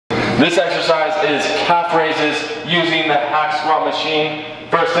This exercise is calf raises using the hack squat machine.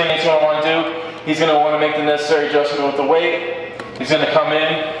 First thing he's going to want to do, he's going to want to make the necessary adjustment with the weight. He's going to come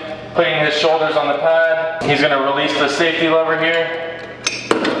in, putting his shoulders on the pad. He's going to release the safety lever here.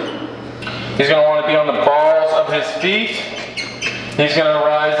 He's going to want to be on the balls of his feet. He's going to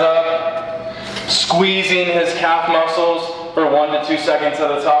rise up, squeezing his calf muscles for 1 to 2 seconds at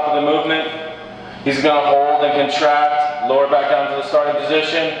the top of the movement. He's going to hold and contract, lower back down to the starting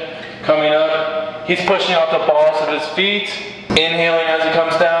position. Coming up, he's pushing out the balls of his feet, inhaling as he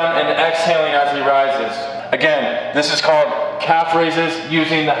comes down and exhaling as he rises. Again, this is called calf raises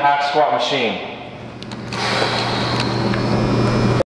using the hack squat machine.